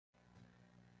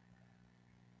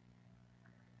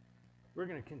We're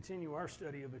going to continue our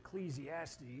study of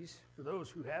Ecclesiastes. For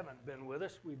those who haven't been with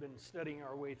us, we've been studying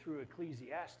our way through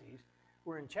Ecclesiastes.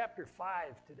 We're in chapter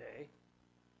 5 today.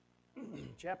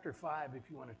 Chapter 5, if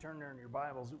you want to turn there in your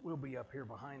Bibles, it will be up here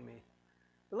behind me.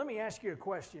 But let me ask you a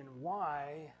question.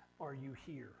 Why are you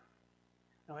here?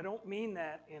 Now, I don't mean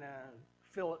that in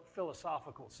a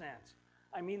philosophical sense.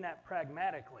 I mean that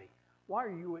pragmatically. Why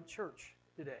are you at church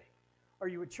today? Are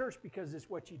you at church because it's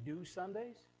what you do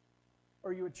Sundays?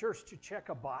 Are you at church to check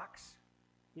a box?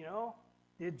 You know,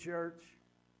 did church,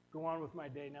 go on with my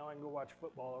day, now I can go watch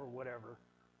football or whatever.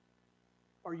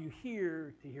 Are you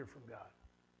here to hear from God?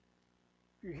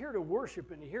 If you're here to worship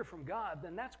and to hear from God,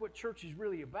 then that's what church is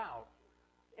really about.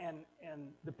 And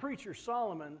the preacher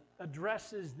Solomon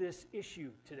addresses this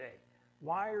issue today.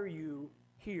 Why are you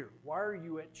here? Why are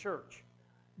you at church?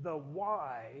 The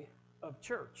why of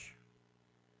church.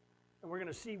 And we're going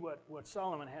to see what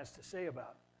Solomon has to say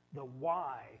about the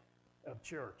why of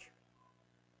church.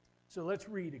 So let's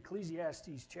read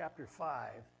Ecclesiastes chapter 5.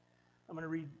 I'm going to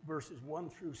read verses 1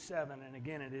 through 7, and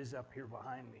again it is up here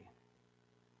behind me.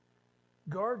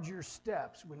 Guard your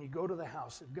steps when you go to the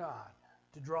house of God.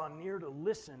 To draw near to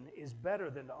listen is better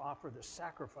than to offer the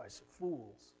sacrifice of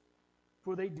fools,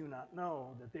 for they do not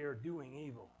know that they are doing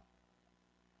evil.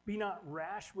 Be not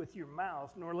rash with your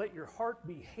mouth, nor let your heart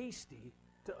be hasty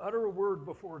to utter a word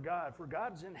before God, for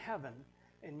God's in heaven,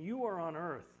 and you are on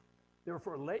earth.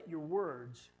 Therefore let your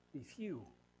words be few.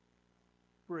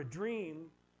 For a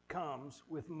dream comes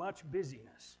with much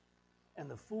busyness, and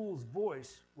the fool's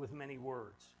voice with many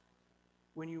words.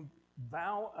 When you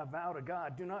vow a vow to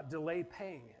God, do not delay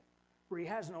paying it, for he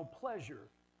has no pleasure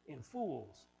in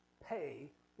fools. Pay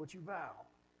what you vow.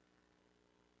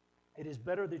 It is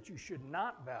better that you should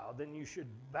not vow than you should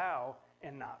vow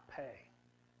and not pay.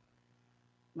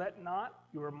 Let not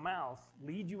your mouth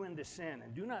lead you into sin,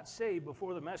 and do not say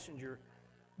before the messenger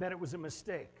that it was a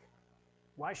mistake.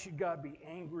 Why should God be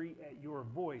angry at your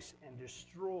voice and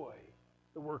destroy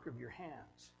the work of your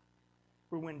hands?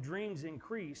 For when dreams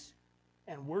increase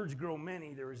and words grow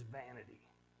many, there is vanity.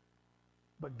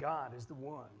 But God is the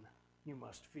one you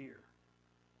must fear.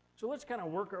 So let's kind of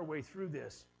work our way through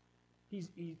this.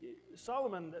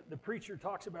 Solomon, the preacher,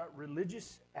 talks about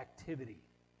religious activity.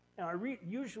 Now, I read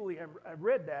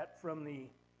that from the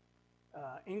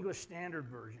English Standard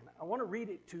Version. I want to read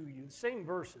it to you, the same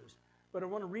verses, but I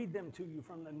want to read them to you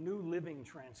from the New Living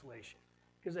Translation,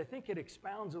 because I think it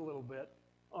expounds a little bit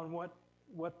on what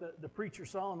the preacher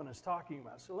Solomon is talking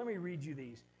about. So let me read you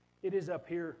these. It is up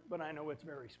here, but I know it's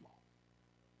very small.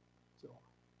 So,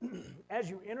 as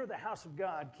you enter the house of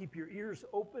God, keep your ears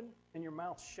open and your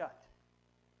mouth shut.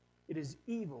 It is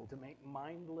evil to make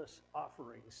mindless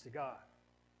offerings to God.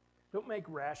 Don't make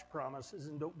rash promises,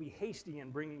 and don't be hasty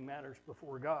in bringing matters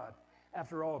before God.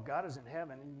 After all, God is in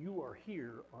heaven, and you are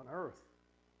here on earth.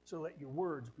 So let your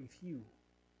words be few.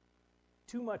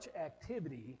 Too much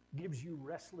activity gives you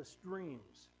restless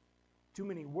dreams. Too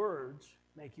many words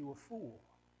make you a fool.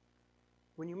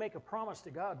 When you make a promise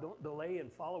to God, don't delay in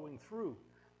following through,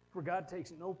 for God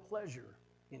takes no pleasure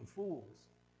in fools.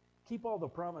 Keep all the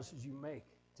promises you make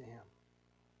to him.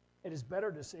 It is better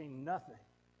to say nothing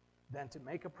than to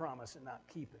make a promise and not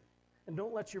keep it. And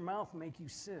don't let your mouth make you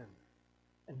sin.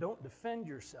 And don't defend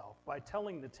yourself by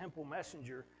telling the temple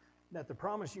messenger that the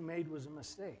promise you made was a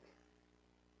mistake.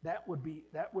 That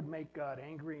would make God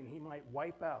angry, and he might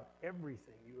wipe out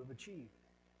everything you have achieved.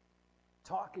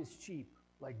 Talk is cheap,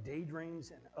 like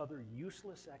daydreams and other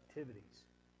useless activities.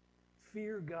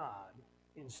 Fear God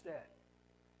instead.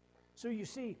 So you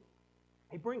see,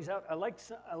 he brings out, I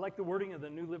like the wording of the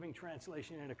New Living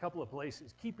Translation in a couple of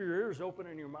places. Keep your ears open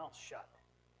and your mouth shut.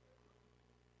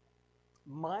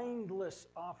 Mindless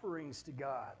offerings to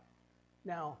God.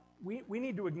 Now, we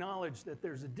need to acknowledge that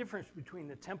there's a difference between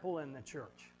the temple and the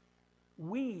church.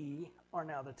 We are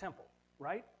now the temple,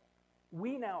 right?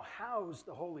 We now house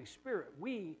the Holy Spirit.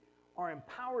 We are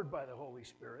empowered by the Holy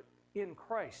Spirit in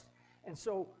Christ. And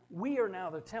so we are now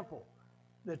the temple.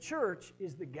 The church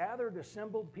is the gathered,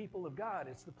 assembled people of God.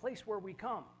 It's the place where we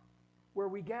come, where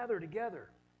we gather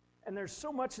together. And there's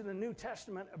so much in the New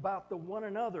Testament about the one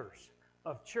another's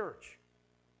of church.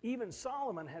 Even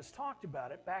Solomon has talked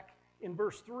about it back in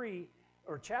verse 3,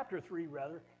 or chapter 3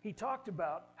 rather. He talked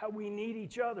about how we need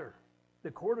each other. The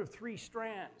cord of three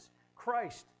strands,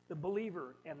 Christ, the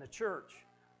believer, and the church.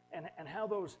 And how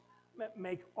those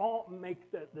make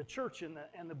the church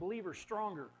and the believer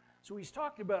stronger. So he's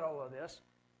talked about all of this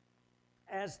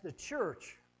as the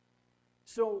church.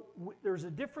 So there's a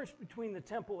difference between the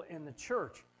temple and the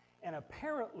church. And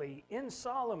apparently in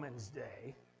Solomon's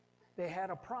day, they had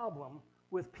a problem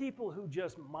with people who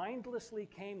just mindlessly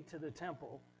came to the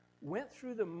temple went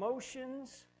through the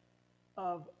motions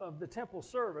of the temple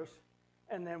service,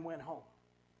 and then went home.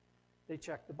 They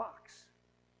checked the box.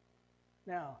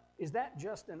 Now, is that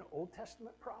just an Old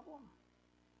Testament problem?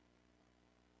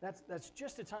 That's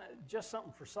just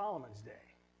something for Solomon's day,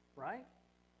 right?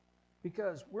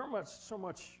 Because we're so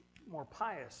much more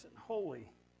pious and holy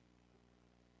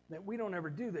that we don't ever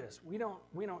do this. We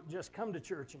don't just come to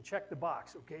church and check the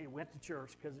box. Okay, you went to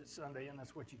church because it's Sunday and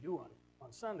that's what you do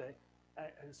on Sunday.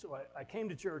 So I came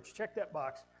to church, checked that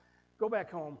box, go back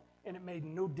home, and it made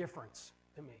no difference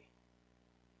to me.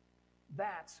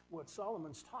 That's what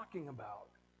Solomon's talking about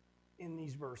in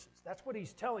these verses. That's what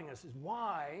he's telling us is,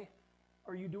 why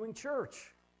are you doing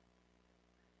church?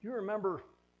 Do you remember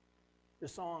the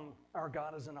song, Our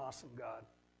God is an Awesome God?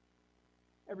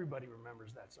 Everybody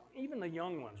remembers that song. Even the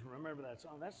young ones remember that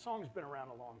song. That song's been around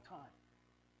a long time.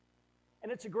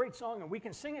 And it's a great song, and we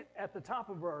can sing it at the top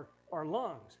of our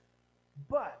lungs.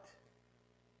 But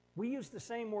we use the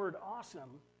same word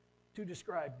awesome to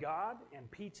describe God and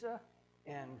pizza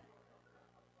and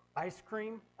ice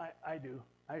cream. I do.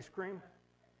 Ice cream.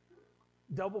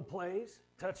 Double plays,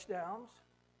 touchdowns.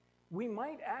 We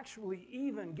might actually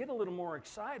even get a little more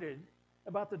excited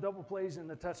about the double plays and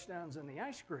the touchdowns and the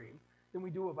ice cream than we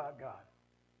do about God.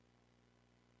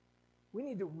 We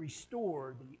need to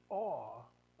restore the awe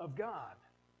of God.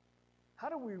 How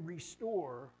do we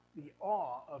restore the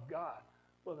awe of God?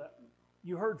 Well,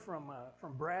 you heard from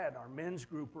Brad, our men's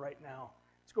group right now.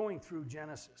 It's going through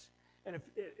Genesis. And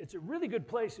it's a really good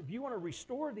place. If you want to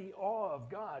restore the awe of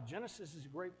God, Genesis is a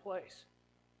great place.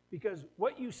 Because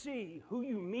what you see, who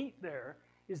you meet there,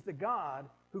 is the God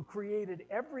who created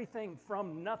everything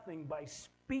from nothing by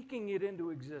speaking it into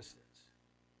existence.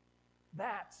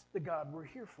 That's the God we're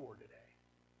here for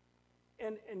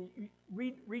today. And you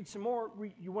read some more.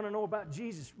 You want to know about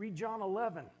Jesus, read John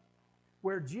 11,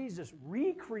 where Jesus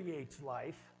recreates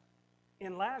life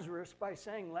in Lazarus by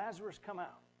saying, Lazarus, come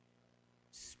out.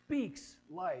 Speaks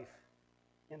life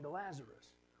into Lazarus.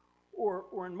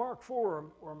 Or in Mark 4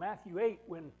 or Matthew 8,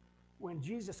 when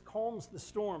Jesus calms the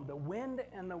storm, the wind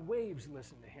and the waves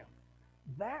listen to him.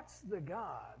 That's the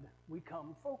God we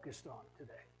come focused on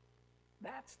today.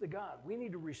 That's the God. We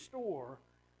need to restore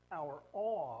our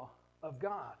awe of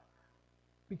God.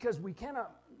 Because we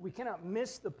cannot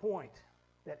miss the point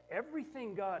that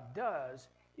everything God does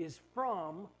is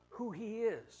from who he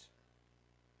is.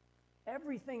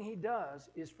 Everything he does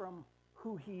is from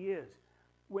who he is.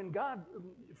 When God,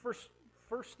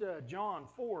 first John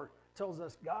 4 tells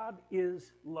us God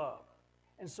is love.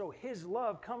 And so his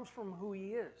love comes from who he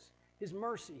is. His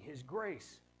mercy, his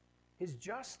grace, his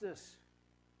justice,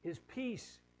 his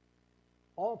peace,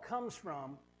 all comes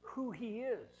from who he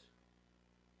is.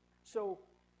 So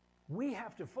we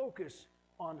have to focus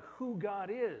on who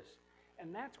God is.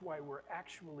 And that's why we're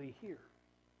actually here.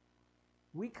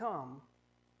 We come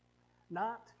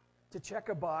not to check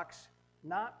a box,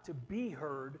 not to be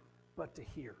heard, but to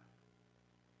hear.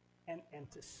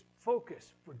 And to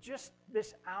focus for just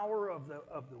this hour of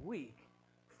the week,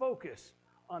 focus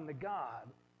on the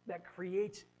God that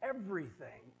creates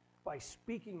everything by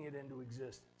speaking it into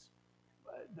existence.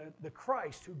 The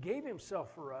Christ who gave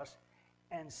himself for us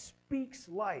and speaks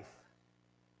life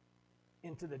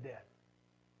into the dead.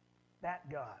 That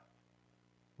God.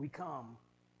 We come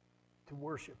to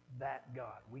worship that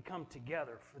God. We come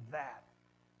together for that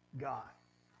God.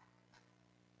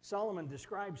 Solomon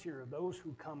describes here those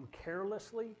who come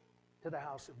carelessly to the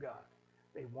house of God.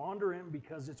 They wander in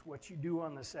because it's what you do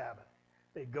on the Sabbath.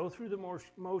 They go through the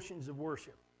motions of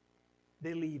worship.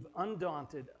 They leave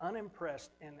undaunted,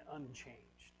 unimpressed, and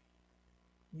unchanged.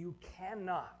 You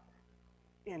cannot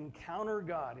encounter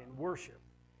God in worship,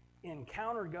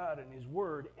 encounter God in his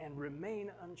word, and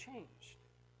remain unchanged.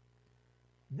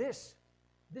 This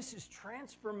is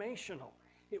transformational.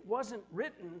 It wasn't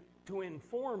written to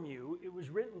inform you. It was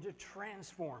written to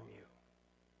transform you.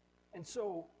 And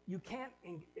so you can't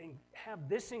have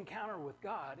this encounter with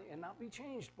God and not be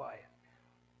changed by it.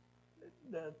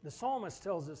 The psalmist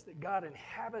tells us that God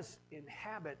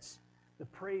inhabits the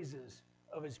praises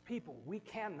of his people. We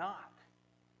cannot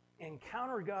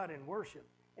encounter God in worship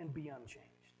and be unchanged.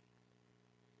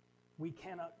 We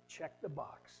cannot check the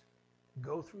box,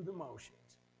 go through the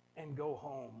motions, and go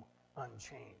home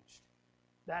unchanged.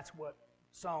 That's what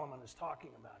Solomon is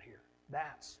talking about here.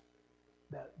 That's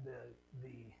the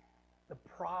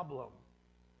problem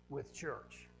with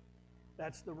church.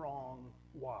 That's the wrong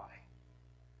why.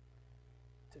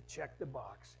 To check the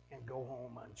box and go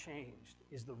home unchanged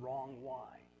is the wrong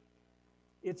why.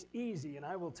 It's easy, and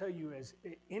I will tell you, as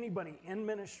anybody in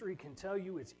ministry can tell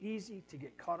you, it's easy to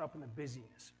get caught up in the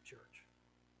busyness of church.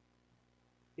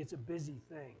 It's a busy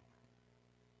thing.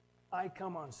 I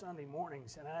come on Sunday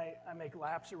mornings and I make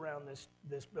laps around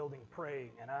this building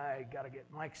praying, and I got to get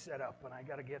mics set up, and I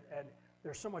got to get, and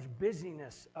there's so much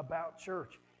busyness about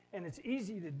church. And it's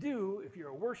easy to do if you're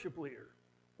a worship leader,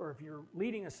 or if you're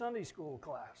leading a Sunday school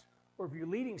class, or if you're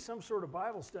leading some sort of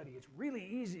Bible study. It's really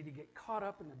easy to get caught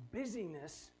up in the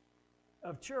busyness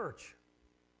of church.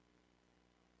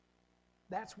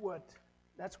 That's what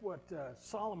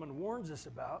Solomon warns us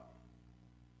about.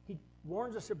 He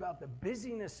warns us about the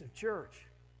busyness of church.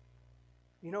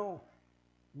 You know,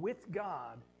 with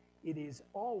God, it is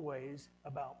always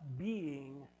about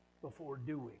being before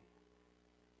doing.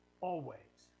 Always.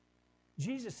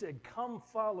 Jesus said, "Come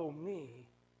follow me,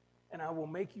 and I will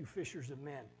make you fishers of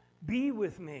men." Be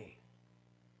with me,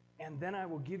 and then I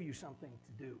will give you something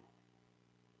to do.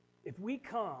 If we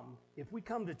come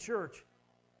to church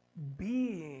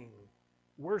being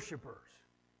worshipers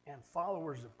and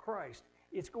followers of Christ,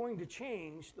 it's going to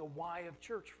change the why of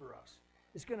church for us.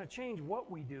 It's going to change what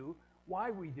we do,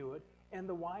 why we do it, and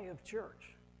the why of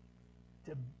church.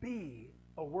 To be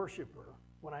a worshiper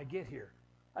when I get here.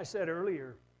 I said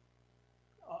earlier,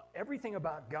 everything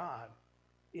about God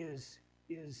is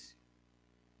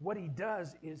what he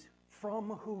does is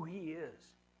from who he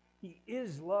is. He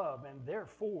is love, and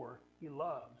therefore he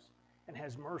loves and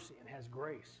has mercy and has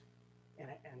grace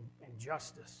and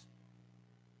justice.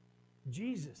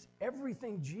 Jesus,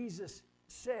 everything Jesus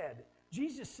said,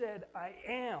 "I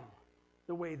am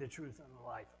the way, the truth, and the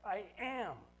life. I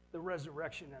am the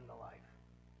resurrection and the life."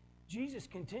 Jesus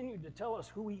continued to tell us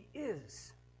who he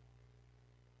is,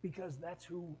 because that's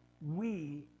who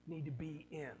we need to be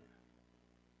in.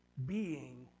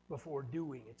 Being before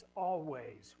doing. It's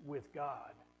always with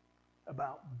God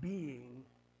about being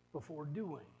before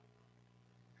doing.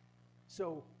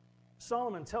 So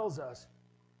Solomon tells us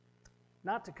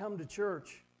not to come to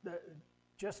church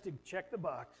just to check the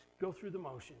box, go through the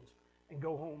motions, and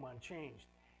go home unchanged.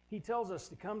 He tells us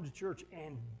to come to church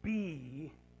and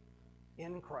be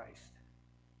in Christ.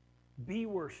 Be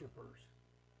worshipers.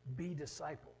 Be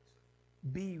disciples.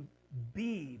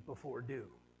 Be before do.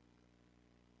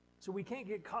 So we can't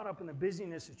get caught up in the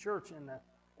busyness of church and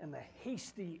the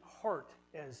hasty heart,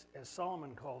 as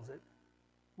Solomon calls it.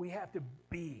 We have to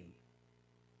be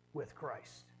with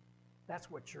Christ. That's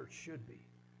what church should be.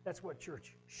 That's what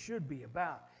church should be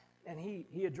about. And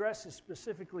he addresses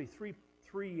specifically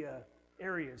three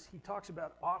areas. He talks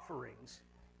about offerings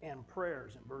and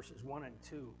prayers in verses 1 and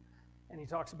 2. And he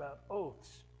talks about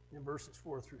oaths in verses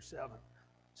 4 through 7.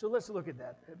 So let's look at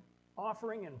that.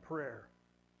 Offering and prayer.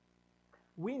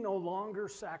 We no longer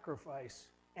sacrifice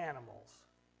animals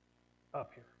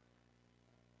up here.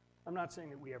 I'm not saying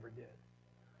that we ever did.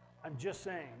 I'm just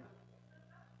saying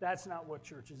that's not what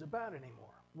church is about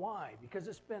anymore. Why? Because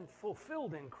it's been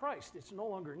fulfilled in Christ. It's no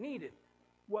longer needed.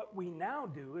 What we now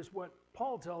do is what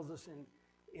Paul tells us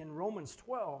in Romans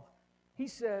 12. He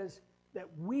says that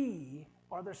we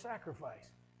are the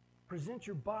sacrifice. Present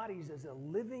your bodies as a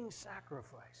living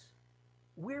sacrifice.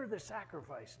 We're the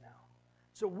sacrifice now.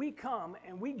 So we come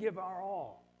and we give our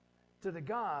all to the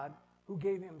God who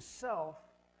gave himself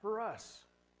for us.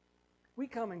 We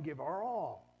come and give our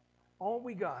all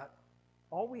we got,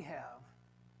 all we have,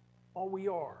 all we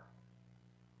are.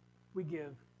 We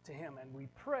give to him, and we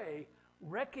pray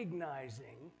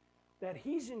recognizing that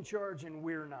he's in charge and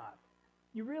we're not.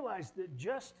 You realize that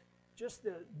just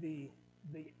the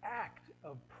act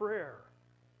of prayer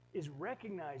is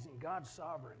recognizing God's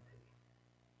sovereignty.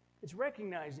 It's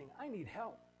recognizing I need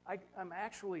help.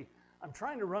 I'm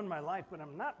trying to run my life, but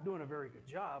I'm not doing a very good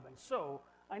job, and so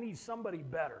I need somebody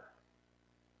better.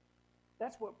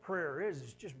 That's what prayer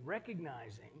is just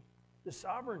recognizing the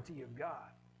sovereignty of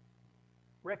God,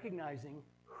 recognizing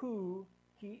who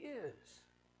he is,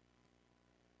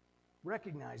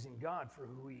 recognizing God for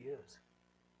who he is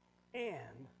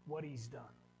and what he's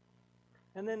done.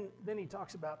 And then he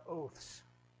talks about oaths.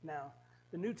 Now,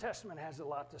 the New Testament has a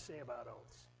lot to say about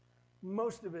oaths.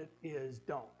 Most of it is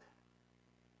don't.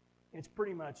 It's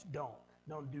pretty much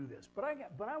don't do this. But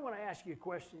I want to ask you a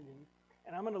question,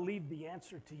 and I'm going to leave the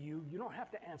answer to you. You don't have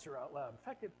to answer out loud. In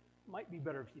fact, it might be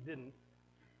better if you didn't.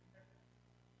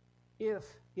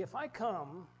 If I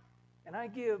come and I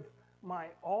give my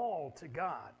all to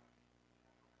God,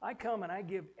 I come and I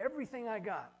give everything I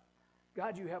got.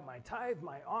 God, you have my tithe,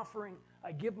 my offering.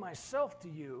 I give myself to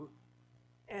you.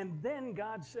 And then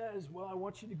God says, well, I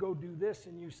want you to go do this.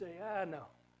 And you say, no.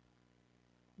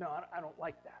 No, I don't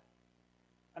like that.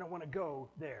 I don't want to go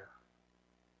there.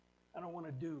 I don't want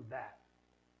to do that.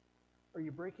 Are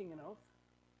you breaking an oath?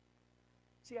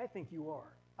 See, I think you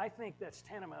are. I think that's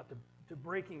tantamount to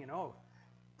breaking an oath.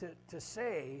 To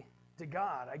say to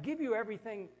God, I give you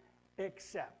everything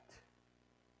except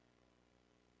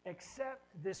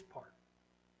this part.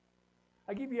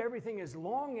 I give you everything as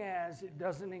long as it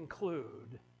doesn't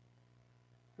include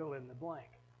fill in the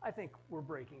blank. I think we're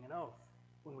breaking an oath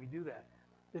when we do that.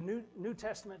 The New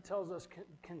Testament tells us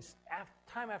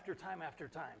time after time after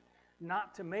time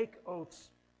not to make oaths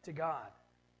to God.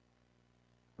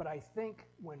 But I think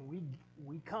when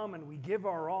we come and we give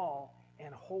our all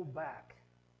and hold back,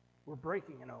 we're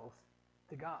breaking an oath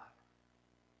to God.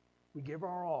 We give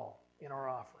our all in our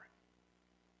offering.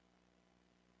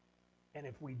 And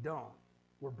if we don't,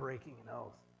 we're breaking an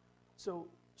oath. So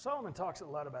Solomon talks a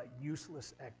lot about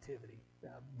useless activity.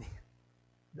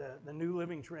 The New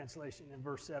Living Translation in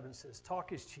verse 7 says,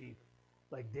 talk is cheap,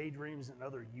 like daydreams and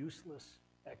other useless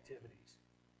activities.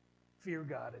 Fear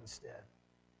God instead.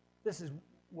 This is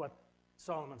what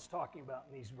Solomon's talking about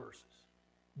in these verses.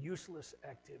 Useless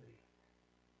activity.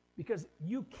 Because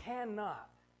you cannot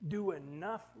do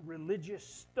enough religious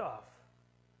stuff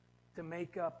to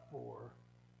make up for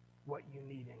what you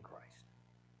need in Christ.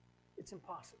 It's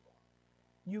impossible.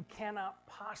 You cannot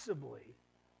possibly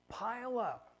pile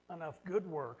up enough good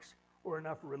works or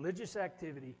enough religious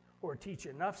activity or teach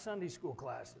enough Sunday school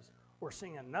classes or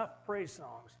sing enough praise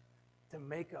songs to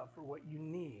make up for what you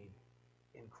need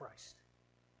in Christ.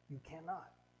 You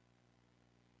cannot.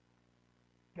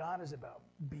 God is about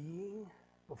being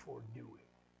before doing.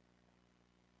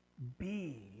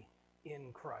 Be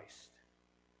in Christ.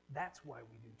 That's why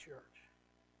we do church.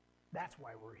 That's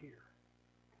why we're here.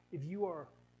 If you are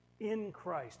in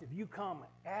Christ, if you come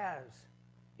as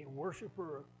a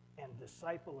worshiper and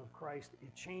disciple of Christ,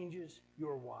 it changes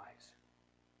your whys.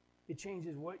 It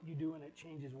changes what you do, and it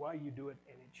changes why you do it,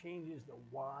 and it changes the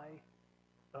why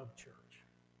of church.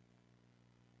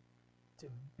 To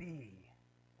be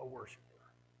a worshiper.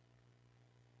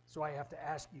 So I have to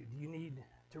ask you, do you need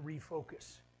to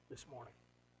refocus this morning?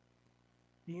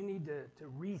 Do you need to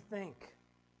rethink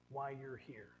why you're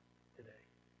here today?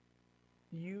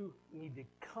 Do you need to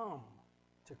come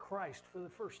to Christ for the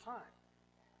first time?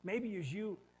 Maybe as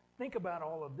you think about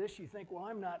all of this, you think, well,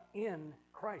 I'm not in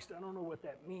Christ. I don't know what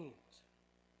that means.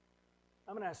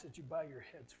 I'm going to ask that you bow your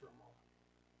heads for a moment.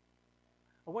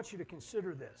 I want you to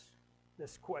consider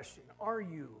this question. Are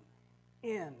you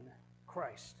in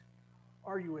Christ?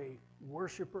 Are you a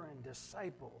worshiper and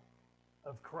disciple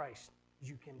of Christ?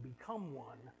 You can become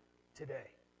one today.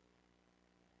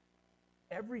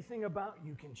 Everything about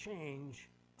you can change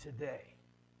today.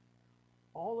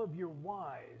 All of your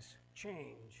whys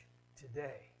change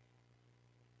today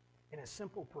in a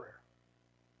simple prayer.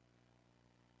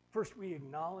 First, we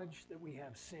acknowledge that we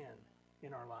have sin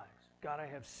in our lives. God, I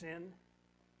have sin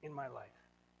in my life.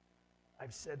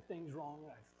 I've said things wrong.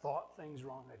 I've thought things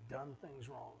wrong. I've done things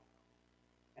wrong.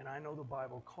 And I know the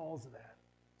Bible calls that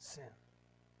sin.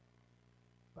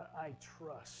 But I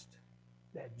trust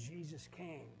that Jesus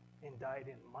came and died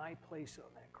in my place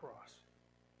on that cross.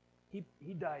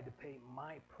 He died to pay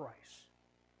my price.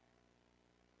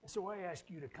 And so I ask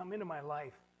you to come into my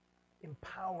life,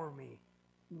 empower me,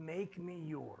 make me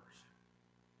yours.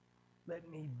 Let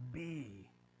me be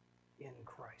in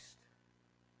Christ.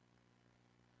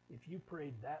 If you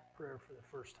prayed that prayer for the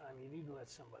first time, you need to let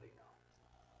somebody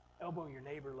know. Elbow your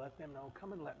neighbor, let them know.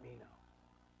 Come and let me know.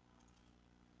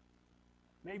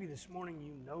 Maybe this morning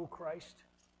you know Christ,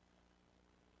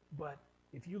 but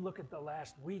if you look at the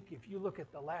last week, if you look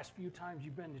at the last few times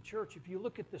you've been to church, if you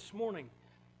look at this morning,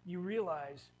 you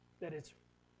realize that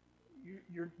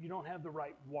you don't have the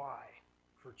right why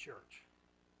for church.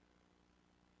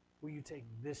 Will you take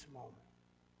this moment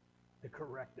to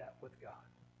correct that with God?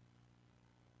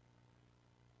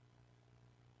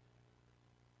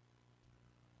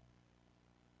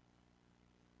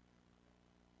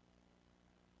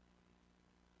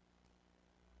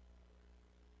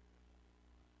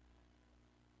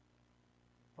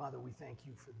 Father, we thank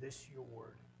you for this, your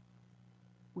word.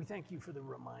 We thank you for the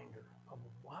reminder of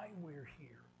why we're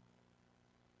here.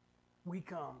 We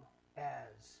come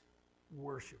as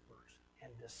worshipers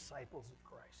and disciples of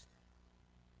Christ.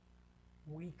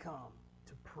 We come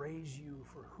to praise you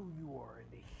for who you are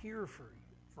and to hear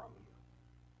from you.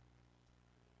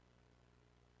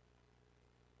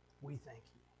 We thank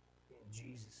you in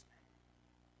Jesus'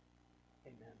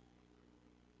 name. Amen.